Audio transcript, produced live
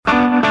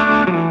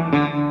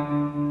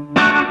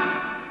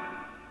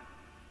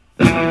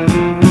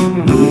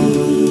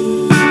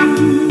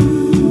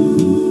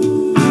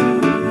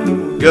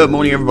Good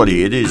morning,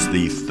 everybody. It is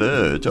the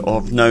 3rd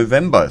of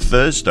November,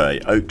 Thursday,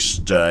 Oaks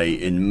Day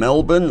in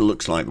Melbourne.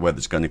 Looks like the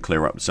weather's going to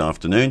clear up this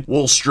afternoon.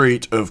 Wall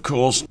Street, of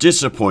course,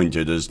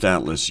 disappointed, as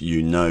doubtless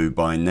you know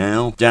by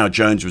now. Dow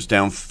Jones was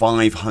down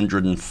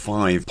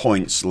 505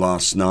 points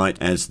last night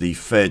as the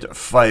Fed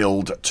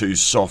failed to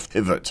soft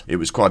pivot. It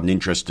was quite an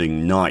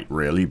interesting night,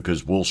 really,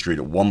 because Wall Street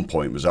at one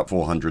point was up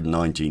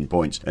 419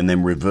 points and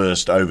then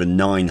reversed over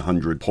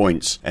 900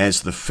 points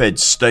as the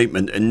Fed's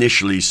statement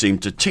initially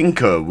seemed to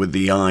tinker with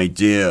the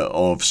idea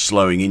of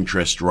slowing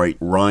interest rate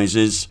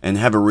rises. And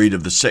have a read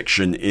of the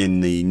section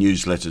in the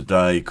newsletter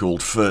today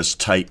called First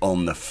Take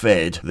on the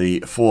Fed.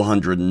 The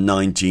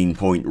 419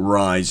 point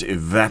rise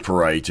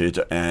evaporated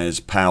as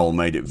Powell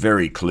made it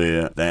very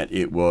clear that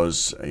it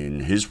was, in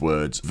his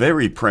words,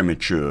 very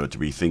premature to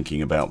be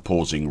thinking about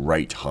pausing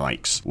rate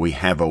hikes. We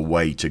have a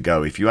way to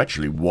go. If you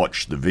actually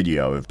watch the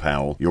video of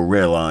Powell, you'll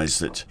realize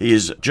that he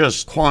is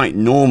just quite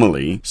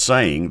normally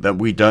saying that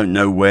we don't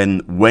know when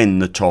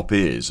the top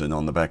is. And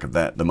on the back of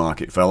that, the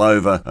market fell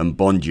over and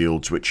bond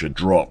yields, which had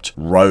dropped,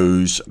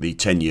 rose. The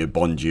 10-year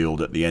bond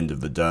yield at the end of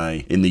the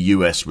day in the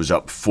US was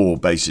up 4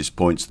 basis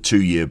points, the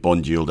 2-year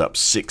bond yield up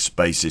 6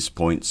 basis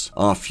points.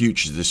 Our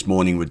futures this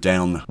morning were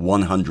down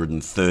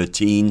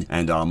 113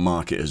 and our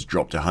market has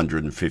dropped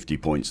 150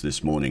 points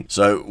this morning.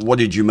 So what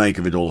did you make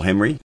of it all,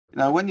 Henry?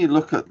 Now, when you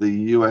look at the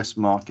US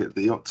market,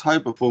 the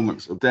October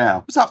performance of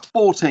Dow was up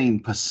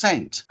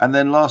 14%. And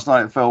then last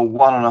night it fell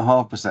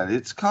 1.5%.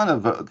 It's kind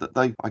of,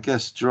 I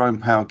guess Jerome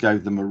Powell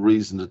gave them a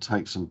reason to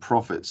take some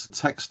profits.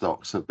 Tech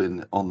stocks have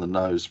been on the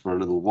nose for a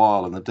little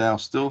while and the Dow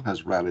still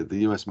has rallied.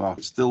 The US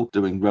market's still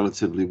doing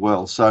relatively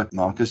well. So,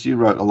 Marcus, you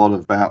wrote a lot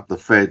about the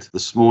Fed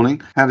this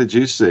morning. How did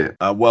you see it?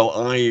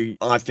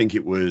 I think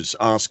it was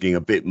asking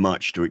a bit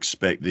much to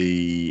expect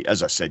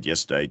as I said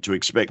yesterday, to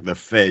expect the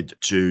Fed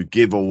to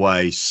give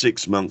away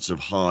 6 months of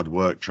hard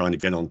work trying to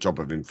get on top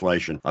of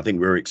inflation. I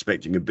think we were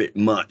expecting a bit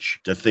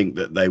much to think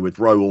that they would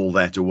throw all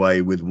that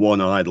away with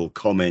one idle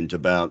comment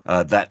about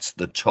that's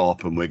the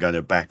top and we're going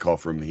to back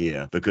off from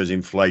here because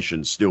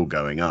inflation's still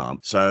going up.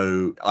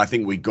 So I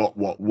think we got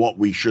what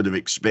we should have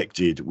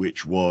expected,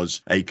 which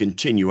was a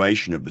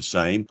continuation of the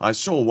same. I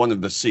saw one of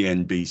the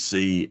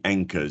CNBC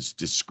anchors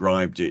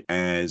described it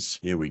as,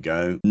 here we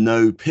go,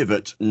 no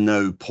pivot,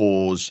 no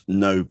pause,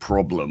 no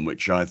problem,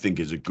 which I think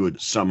is a good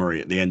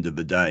summary at the end of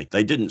the day.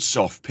 They didn't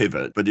soft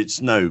pivot, but it's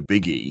no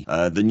biggie.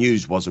 The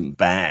news wasn't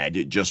bad.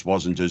 It just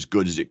wasn't as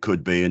good as it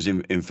could be.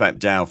 And in fact,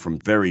 Dow from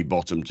very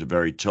bottom to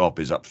very top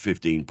is up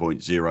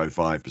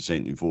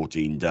 15.05% in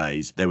 14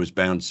 days. There was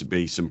bound to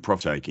be some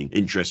profit taking.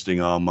 Interesting,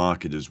 our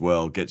market as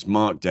well gets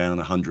marked down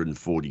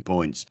 140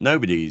 points.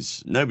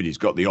 Nobody's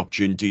got the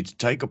opportunity to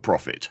take a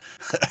profit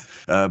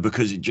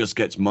because it just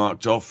gets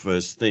marked off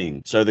first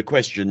thing. So the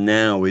question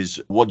now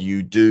is, what do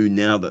you do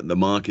now that the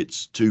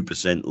market's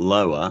 2%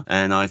 lower?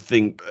 And I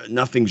think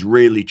nothing's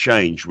really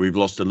changed. We've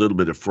lost a little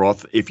bit of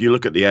froth. If you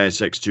look at the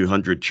ASX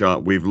 200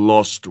 chart, we've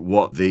lost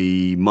what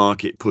the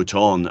market put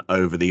on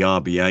over the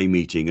RBA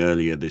meeting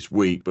earlier this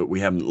week, but we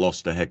haven't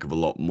lost a heck of a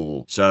lot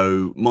more.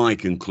 So my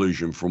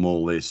conclusion from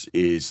all this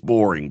is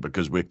boring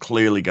because we're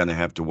clearly going to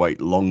have to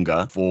wait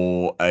longer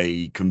for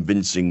a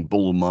convincing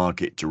bull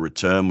market to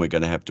return. We're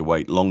going to have to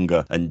wait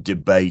longer and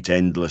debate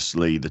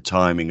endlessly the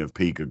timing of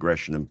peak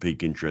aggression and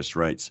peak interest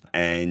rates.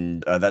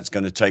 And that's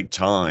going to take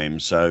time.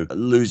 So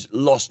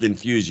lost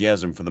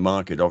enthusiasm for the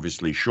market,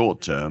 obviously short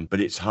term, but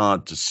it's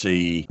hard to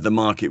see the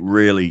market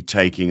really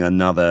taking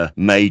another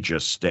major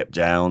step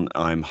down.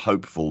 I'm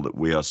hopeful that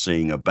we are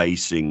seeing a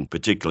basing,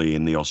 particularly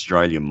in the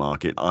Australian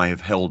market. I have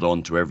held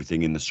on to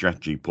everything in the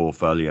strategy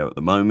portfolio at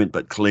the moment,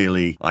 but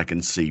clearly I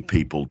can see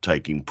people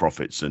taking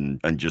profits and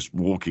just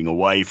walking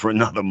away for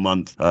another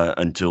month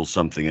until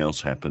something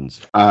else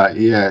happens.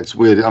 Yeah, it's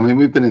weird. I mean,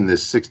 we've been in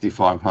this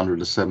 6,500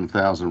 to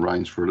 7,000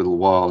 range for a little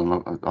while,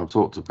 and I've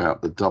talked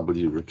about the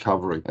W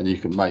recovery, and you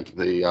can make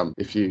the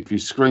if you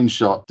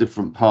screenshot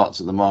different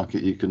parts of the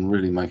market, you can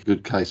really make a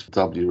good case for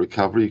W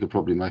recovery. You could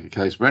probably make a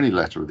case for any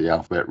letter of the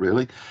alphabet,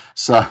 really.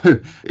 So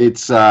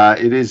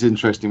it is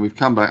interesting. We've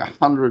come back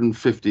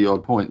 150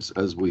 odd points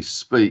as we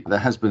speak. There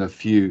has been a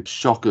few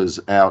shockers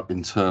out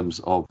in terms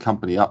of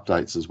company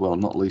updates as well,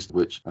 not least of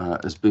which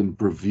has been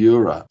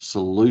Bravura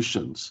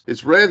Solutions.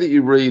 It's rare that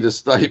you read a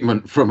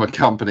statement from a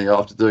company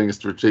after doing a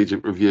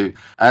strategic review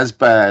as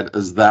bad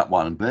as that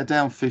one. They're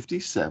down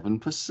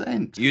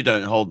 57%. You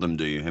don't hold them,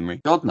 do you,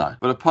 Henry? God, no.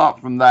 But apart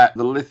from that,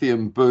 the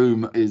lithium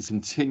boom is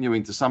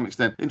continuing to some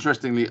extent.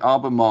 Interestingly,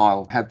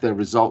 Albemarle had their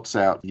results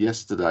out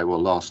yesterday,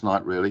 well, last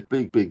night, really.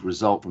 Big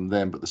result from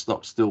them, but the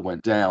stock still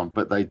went down.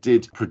 But they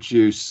did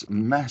produce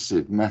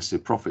massive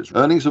profits.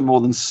 Earnings are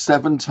more than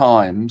 7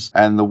 times,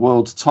 and the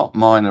world's top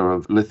miner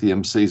of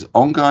lithium sees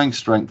ongoing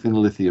strength in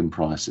lithium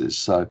prices.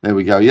 So there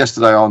we go.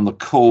 Yesterday on the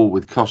call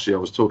with Koshi, I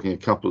was talking a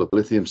couple of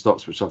lithium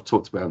stocks, which I've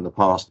talked about in the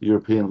past,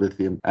 European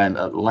Lithium and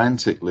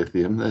Atlantic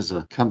Lithium. There's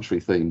a country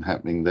theme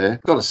happening there.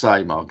 Got to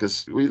say, Mark,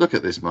 because we look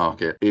at this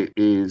market, it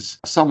is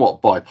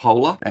somewhat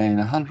bipolar and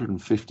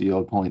 150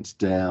 odd points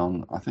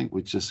down. I think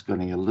we're just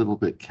getting a little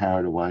bit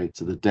carried away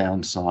to the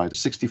downside.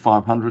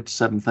 6,500 to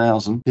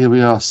 7,000. Here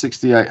we are,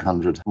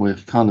 6,800. We're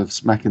kind of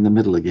smack in the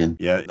middle again.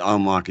 Yeah, our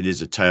market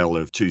is a tale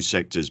of two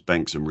sectors,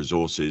 banks and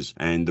resources,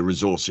 and the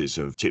resources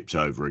have tipped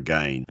over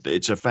again.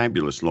 It's a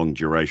fabulous long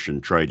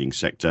duration trading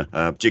sector,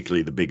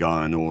 particularly the big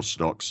iron ore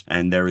stocks,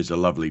 and there is a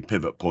lovely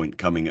pivot point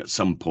coming at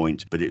some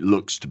point, but it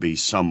looks to be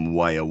some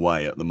way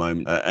away at the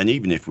moment. And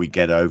even if we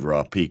get over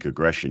our peak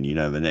aggression,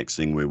 the next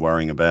thing we're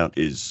worrying about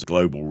is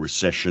global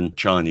recession.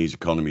 Chinese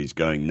economy is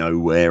going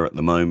nowhere at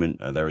the moment.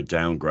 There are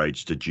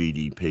downgrades to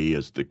GDP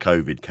as the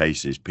COVID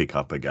cases pick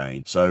up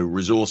again. So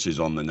resources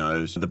on the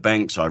nose. The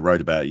banks I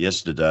wrote about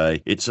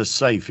yesterday, it's a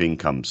safe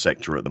income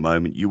sector at the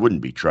moment. You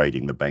wouldn't be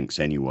trading the banks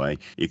anyway.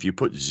 If you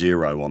put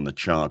zero on the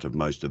chart of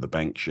most of the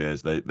bank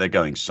shares, they're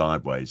going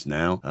sideways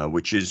now,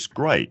 which is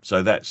great.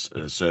 So that's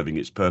serving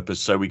its purpose.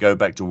 So we go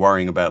back to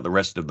worrying about the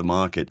rest of the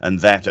market, and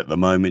that at the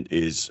moment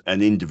is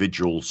an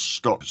individual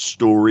stock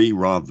story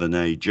rather than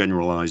a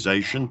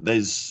generalization.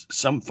 There's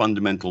some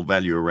fundamental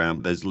value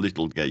around. There's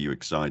little to get you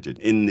excited.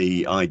 In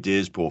the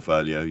ideas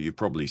portfolio, you've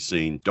probably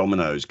seen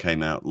Domino's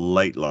came out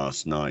late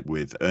last night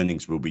with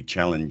earnings will be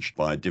challenged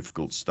by a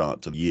difficult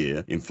start to the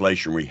year.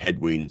 Inflationary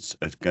headwinds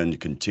are going to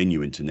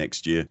continue into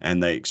next year,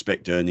 and they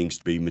expect earnings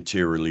to be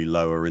materially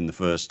lower in the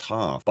first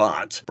half.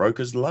 But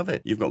brokers love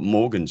it. You've got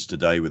Morgan's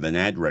today with an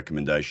ad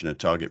recommendation, a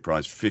target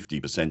price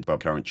 50% above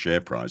current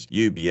share price.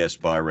 UBS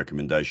buy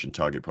recommendation,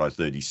 target price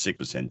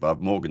 36%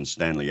 above. Morgan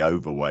Stanley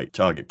overweight,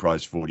 target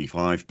price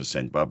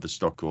 45% above. The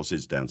stock course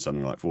is down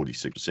something like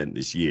 46%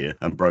 this year,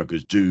 and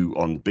brokers do,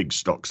 on big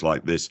stocks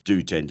like this,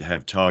 do tend to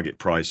have target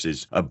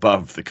prices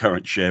above the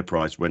current share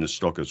price when a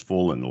stock has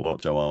fallen a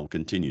lot. So I'll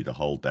continue to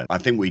hold that. I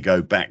think we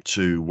go back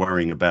to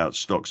worrying about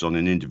stocks on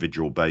an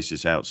individual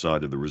basis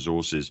outside of the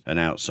resources and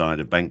outside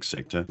of bank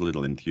sector. A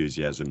little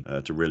enthusiasm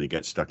to really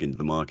get stuck into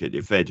the market.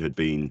 If Fed had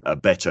been a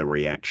better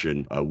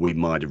reaction, we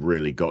might have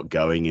really got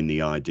going in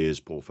the ideas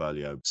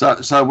portfolio.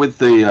 So with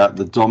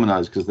the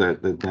Domino's, because they're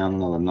down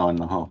another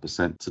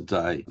 9.5%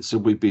 today, so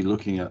we'd be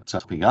looking at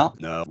topping up.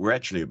 No, we're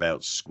actually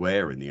about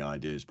square in the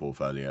ideas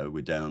portfolio.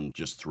 We're down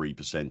just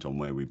 3% on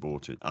where we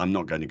bought it. I'm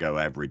not going to go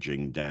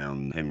averaging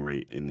down,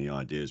 Henry, in the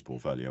ideas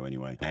portfolio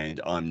anyway.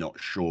 And I'm not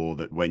sure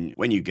that when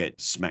you get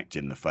smacked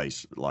in the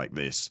face like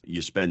this,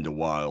 you spend a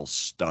while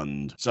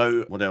stunned.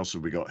 So what else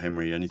have we got,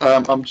 Henry? Anything?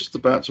 I'm just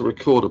about to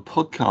record a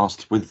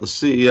podcast with the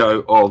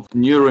CEO of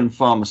Neuron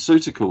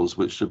Pharmaceuticals,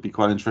 which should be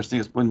quite interesting.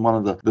 It's been one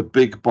of the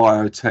big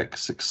biotech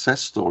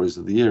success stories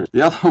of the year.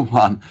 The other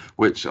one,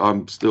 which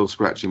I'm still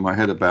scratching my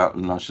head about,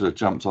 and I should have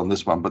jumped on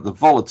this one, but the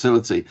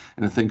volatility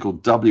in a thing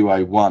called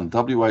WA1,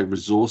 WA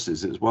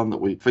Resources. It's one that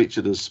we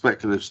featured as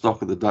speculative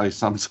stock of the day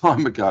some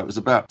time ago. It was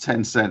about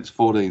 10 cents,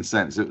 14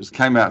 cents. It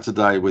came out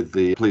today with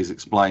the please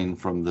explain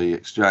from the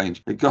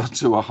exchange. It got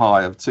to a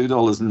high of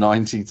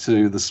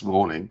 $2.92 this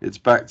morning. It's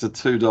back to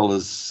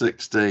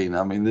 $2.16.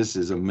 I mean, this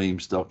is a meme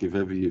stock if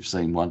ever you've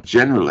seen one.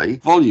 Generally,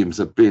 volumes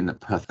have been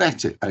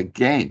pathetic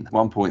again.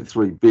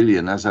 1.3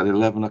 billion as at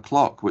 11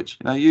 o'clock, which,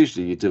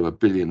 usually you do a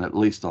billion at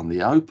least on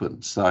the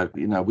open. So,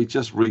 we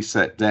just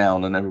reset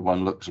down and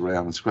everyone looks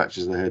around and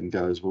scratches their head and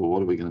goes, well,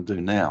 what are we going to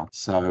do now?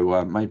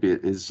 So maybe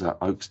it is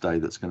Oaks Day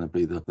that's going to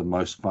be the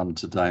most fun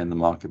today in the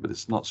market, but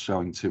it's not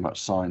showing too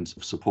much signs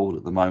of support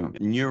at the moment.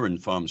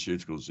 Neuron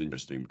Pharmaceuticals is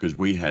interesting because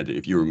we had,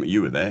 if you remember,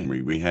 you were there,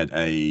 Henry, we had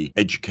a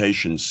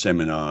education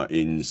seminar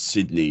in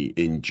Sydney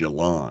in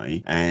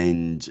July,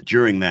 and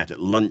during that at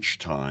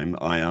lunchtime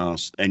I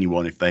asked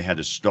anyone if they had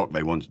a stock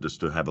they wanted us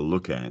to have a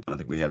look at. I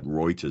think we had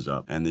Reuters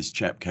up, and this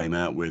chap came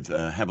out with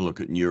have a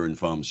look at Neuron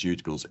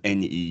Pharmaceuticals,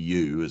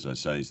 NEU as I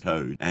say is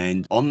code,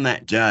 and on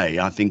that day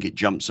I think it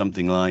jumped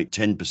something like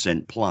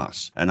 10%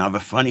 plus, and I have a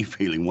funny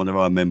feeling one of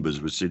our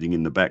members was sitting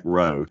in the back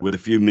row with a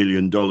few $1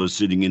 million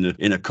sitting in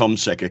a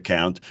ComSec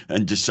account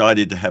and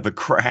decided to have a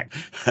crack,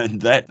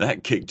 and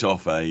that kicked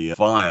off a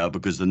fire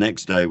because the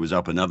next day was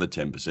up another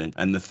 10%,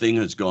 and the thing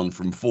has gone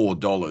from $4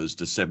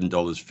 to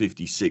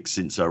 $7.56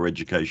 since our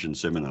education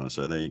seminar.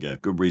 So there you go.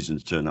 Good reason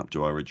to turn up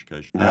to our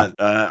education. Yeah.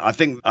 I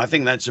think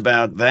that's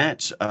about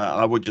that.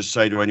 I would just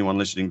say to anyone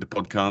listening to the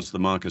podcast, the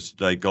Marcus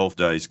Today Golf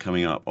Day is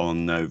coming up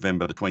on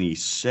November the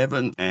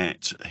 27th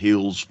at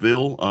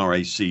Hillsville,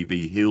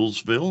 RACV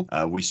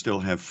Hillsville. We still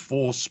have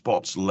 4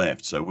 spots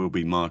left, so we'll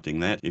be marking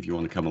that. If you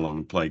want to come along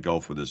and play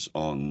golf with us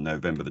on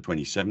November the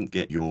 27th,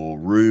 get your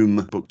room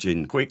booked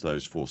in quick.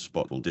 Those 4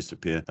 spots will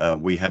disappear.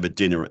 We have a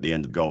dinner at the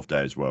end of golf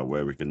day as well,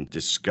 where we can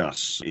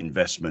discuss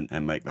investment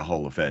and make the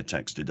whole affair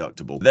tax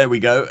deductible. There we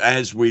go.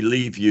 As we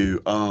leave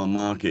you, our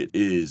market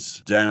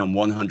is down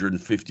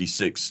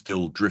 156,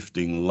 still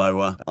drifting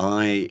lower.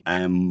 I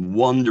am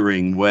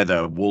wondering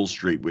whether Wall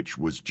Street, which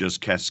was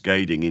just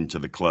cascading into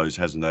the close,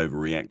 hasn't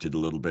overreacted a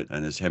little bit.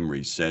 And as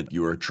Henry said,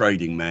 you're a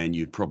trading man,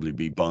 you'd probably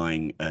be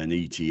buying an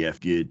ETF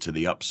geared to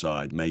the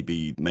upside.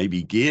 Maybe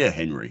gear,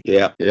 Henry.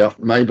 Yeah,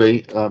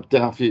 maybe.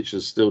 Dow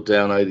futures still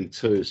down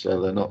 82,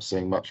 so they're not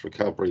seeing much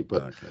recovery.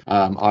 But okay.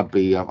 I'd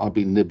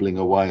be nibbling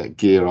away at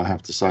gear, I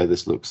have to say, this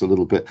just looks a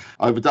little bit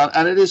overdone.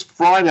 And it is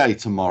Friday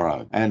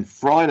tomorrow, and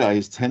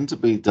Fridays tend to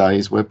be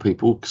days where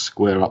people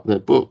square up their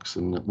books,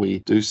 and we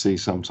do see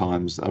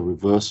sometimes a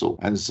reversal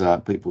as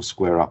people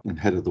square up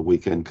ahead of the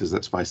weekend, because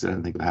let's face it,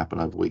 anything can happen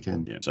over the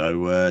weekend. Yeah.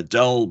 So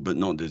dull but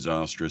not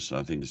disastrous,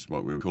 I think is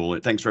what we'll call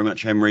it. Thanks very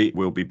much, Henry.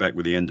 We'll be back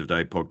with the end of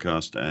day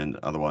podcast, and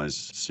otherwise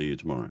see you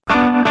tomorrow.